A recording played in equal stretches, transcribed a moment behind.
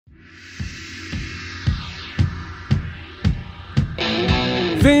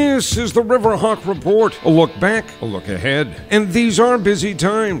This is the Riverhawk Report. A look back, a look ahead. And these are busy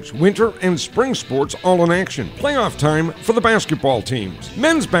times. Winter and spring sports all in action. Playoff time for the basketball teams.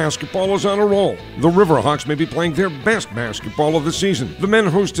 Men's basketball is on a roll. The Riverhawks may be playing their best basketball of the season. The men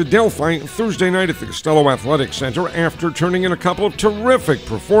hosted Delphi Thursday night at the Costello Athletic Center after turning in a couple of terrific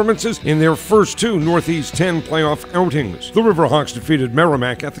performances in their first two Northeast 10 playoff outings. The Riverhawks defeated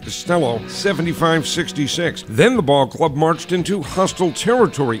Merrimack at the Costello 75-66. Then the ball club marched into hostile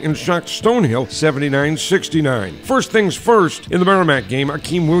territory and shocked Stonehill 79-69. First things first, in the Merrimack game,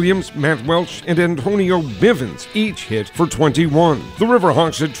 Akeem Williams, Matt Welch, and Antonio Bivens each hit for 21. The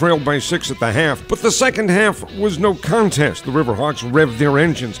Riverhawks had trailed by 6 at the half, but the second half was no contest. The Riverhawks revved their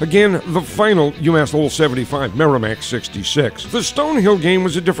engines. Again, the final, UMass Lowell 75, Merrimack 66. The Stonehill game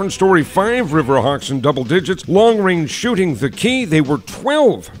was a different story. 5 Riverhawks in double digits. Long-range shooting the key. They were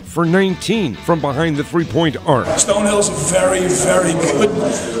 12 for 19 from behind the three-point arc. Stonehill's very, very good.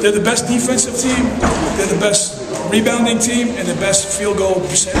 They're the best defensive team, they're the best rebounding team, and the best field goal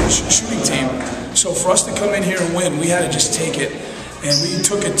percentage shooting team. So for us to come in here and win, we had to just take it. And we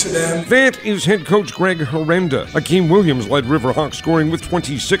took it to them. That is head coach Greg Horrenda. Akeem Williams led Riverhawks scoring with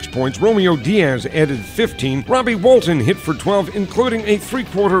 26 points. Romeo Diaz added 15. Robbie Walton hit for 12, including a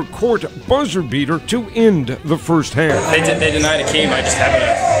three-quarter court buzzer beater to end the first half. They denied Akeem. I just happened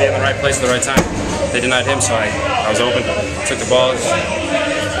to be in the right place at the right time. They denied him, so I was open. Took the ball.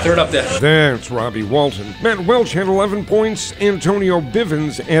 Threw it up there. That's Robbie Walton. Matt Welch had 11 points. Antonio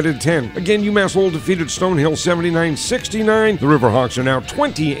Bivens added 10. Again, UMass Lowell defeated Stonehill 79-69. The Riverhawks are now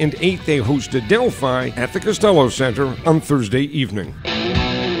 20-8. They hosted Delphi at the Costello Center on Thursday evening.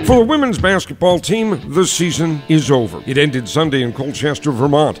 For the women's basketball team, the season is over. It ended Sunday in Colchester,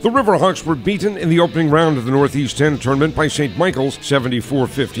 Vermont. The Riverhawks were beaten in the opening round of the Northeast 10 tournament by St. Michael's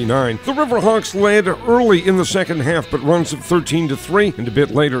 74-59. The Riverhawks led early in the second half, but runs of 13-3 and a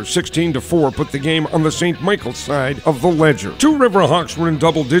bit later 16-4 put the game on the St. Michael's side of the ledger. 2 Riverhawks were in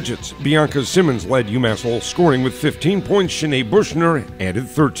double digits. Bianca Simmons led UMass Lowell, scoring with 15 points. Shanae Bushner added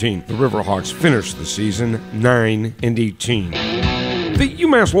 13. The Riverhawks finished the season 9-18. The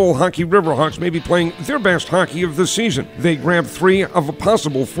UMass Lowell Hockey Riverhawks may be playing their best hockey of the season. They grabbed 3 of a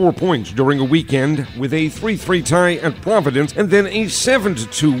possible 4 points during a weekend with a 3-3 tie at Providence and then a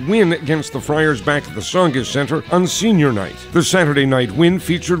 7-2 win against the Friars back at the Songus Center on senior night. The Saturday night win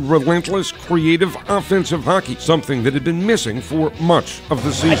featured relentless, creative offensive hockey, something that had been missing for much of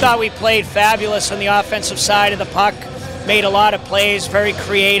the season. I thought we played fabulous on the offensive side of the puck, made a lot of plays, very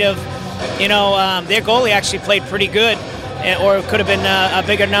creative. You know, their goalie actually played pretty good. Or it could have been a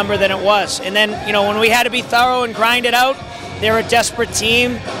bigger number than it was. And then, you know, when we had to be thorough and grind it out, they're a desperate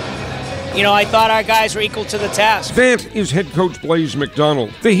team. You know, I thought our guys were equal to the task. That is head coach Blaise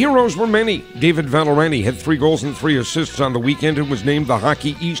McDonald. The heroes were many. David Valorani had 3 goals and 3 assists on the weekend and was named the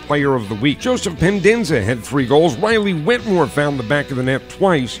Hockey East Player of the Week. Joseph Pendenza had 3 goals. Riley Wetmore found the back of the net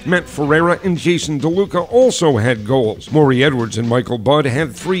twice. Matt Ferreira and Jason DeLuca also had goals. Maury Edwards and Michael Budd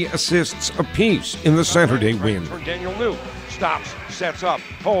had 3 assists apiece in the Saturday win. Daniel New stops, sets up,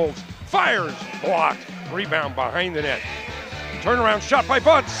 holds, fires, blocked, rebound behind the net. Turnaround shot by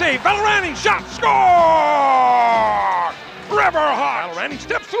Budd, save, Valorani, shot, score! Riverhawks! Valorani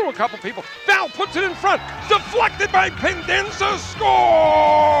steps through a couple people, Val puts it in front, deflected by Pendenza, score!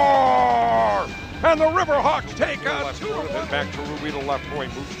 And the Riverhawks take a 2-1. Back to Ruido, left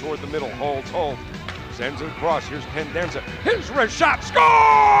point, moves toward the middle, holds, sends it across, here's Pendenza, his wrist shot, score!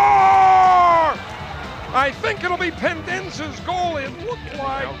 I think it'll be Pendenza's goal. It looked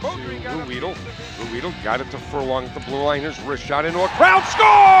like Ruido. Ruido got it to Furlong at the blue line. His wrist shot into a crowd.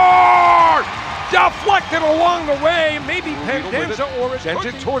 Score! Deflected along the way. Maybe Pendenza or it. Sends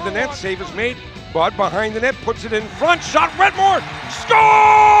it toward the net. Save is made. Budd behind the net. Puts it in front. Shot Wetmore. Score!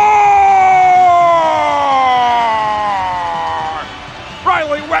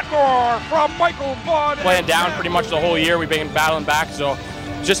 Riley Wetmore from Michael Budd. Playing down pretty much the whole year. We've been battling back, so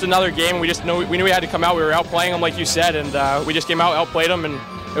just another game. We knew we had to come out. We were outplaying them, like you said, and we just came out, outplayed them, and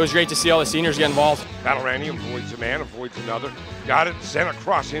it was great to see all the seniors get involved. Valorani avoids a man, avoids another. Got it, sent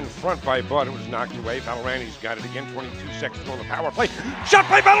across in front by Budd. It was knocked away. Valorani's got it again. 22 seconds on the power play. Shot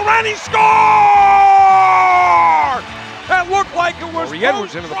by Valorani. Score! That looked like it was. Maury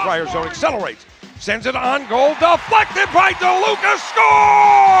Edwards into the Friar zone. Accelerates. Sends it on goal. Deflected by DeLuca.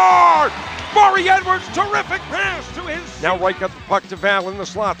 Score! Maury Edwards, terrific pass to his. Now right got the puck to Val in the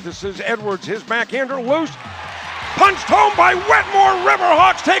slot. This is Edwards, his backhander loose. Punched home by Wetmore.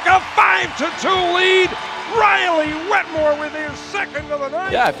 Riverhawks take a 5-2 lead. Riley Wetmore with his second of the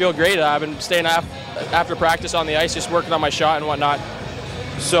night. Yeah, I feel great. I've been staying after practice on the ice, just working on my shot and whatnot.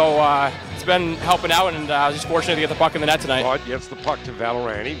 So Bud's been helping out, and I was just fortunate to get the puck in the net tonight. Bud gets the puck to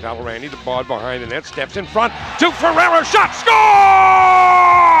Valorani. Valorani to Bud behind the net, steps in front to Ferrero, shot, score!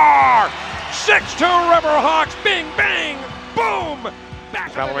 6-2 Riverhawks, bing, bang, boom!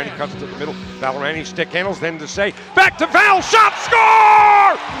 Back Valorani cuts to the middle. Valorani stick handles, then to say, back to Val, shot, score!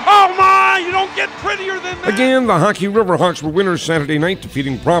 Oh my, you don't get prettier than that. Again, the Hockey Riverhawks were winners Saturday night,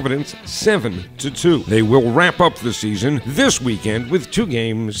 defeating Providence 7-2. They will wrap up the season this weekend with 2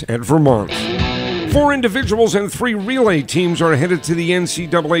 games at Vermont. 4 individuals and 3 relay teams are headed to the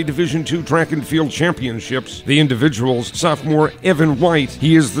NCAA Division II Track and Field Championships. The individuals, sophomore Evan White,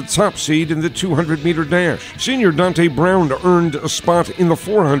 he is the top seed in the 200-meter dash. Senior Dante Brown earned a spot in the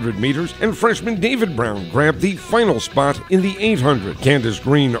 400 meters, and freshman David Brown grabbed the final spot in the 800. Candace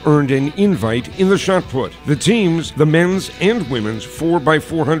Green earned an invite in the shot put. The teams, the men's and women's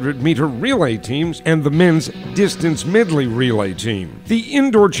 4x400-meter relay teams, and the men's distance medley relay team. The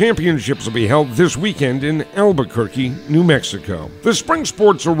indoor championships will be held this weekend in Albuquerque, New Mexico. The spring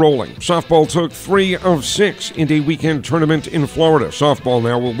sports are rolling. Softball took 3 of 6 in a weekend tournament in Florida. Softball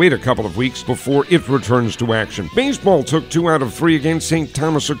now will wait a couple of weeks before it returns to action. Baseball took 2 out of 3 against St.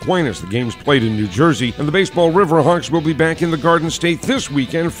 Thomas Aquinas. The game's played in New Jersey, and the baseball Riverhawks will be back in the Garden State this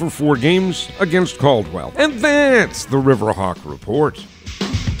weekend for 4 games against Caldwell. And that's the Riverhawk Report.